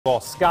Ball,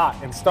 Scott,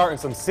 and starting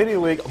some City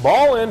League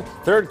ball in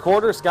third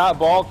quarter. Scott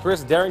ball,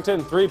 Chris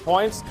Darrington 3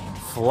 points,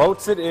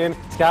 floats it in.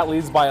 Scott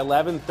leads by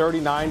 11,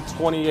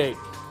 39-28.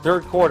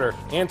 Third quarter,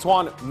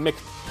 Antoine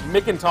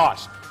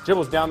McIntosh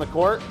dribbles down the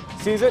court,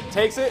 sees it,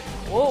 takes it.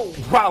 Whoa,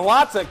 wow,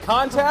 lots of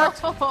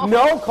contact.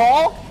 No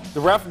call.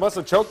 The ref must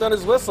have choked on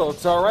his whistle.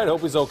 It's all right.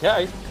 Hope he's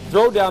okay.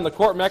 Throw down the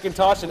court,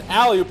 McIntosh, and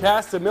alley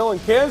pass to Millen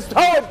Kids.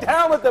 Throw it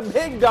down with the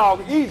big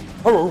dog. Eat.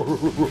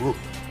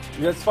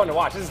 It's fun to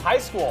watch. This is high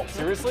school.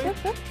 Seriously?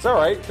 It's all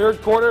right.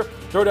 Third quarter,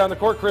 throw down the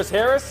court. Chris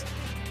Harris.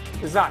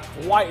 It's not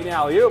quite an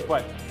alley-oop,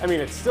 but, I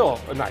mean, it's still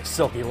a nice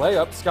silky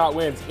layup. Scott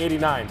wins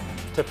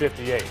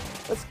 89-58.